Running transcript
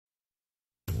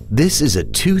This is a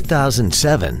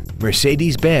 2007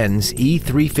 Mercedes-Benz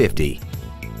E350.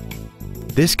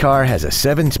 This car has a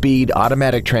 7-speed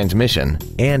automatic transmission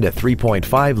and a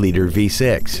 3.5-liter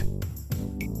V6.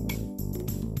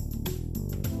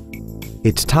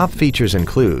 Its top features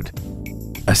include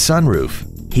a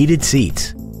sunroof, heated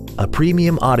seats, a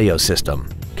premium audio system,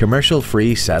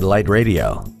 commercial-free satellite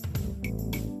radio,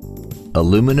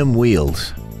 aluminum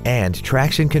wheels, and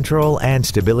traction control and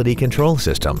stability control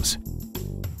systems.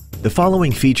 The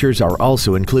following features are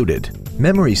also included: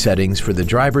 memory settings for the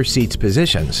driver's seat's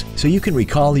positions so you can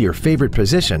recall your favorite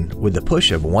position with the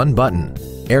push of one button,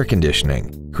 air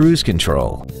conditioning, cruise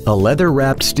control, a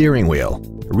leather-wrapped steering wheel,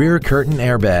 rear curtain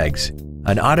airbags,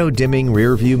 an auto-dimming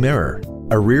rear-view mirror,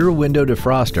 a rear window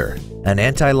defroster, an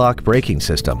anti-lock braking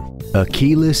system, a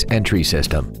keyless entry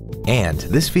system, and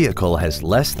this vehicle has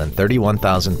less than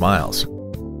 31,000 miles.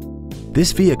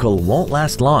 This vehicle won't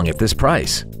last long at this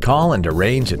price. Call and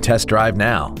arrange a test drive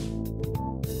now.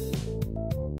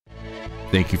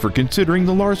 Thank you for considering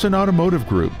the Larson Automotive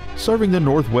Group, serving the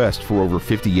Northwest for over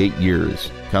 58 years.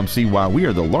 Come see why we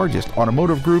are the largest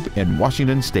automotive group in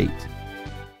Washington State.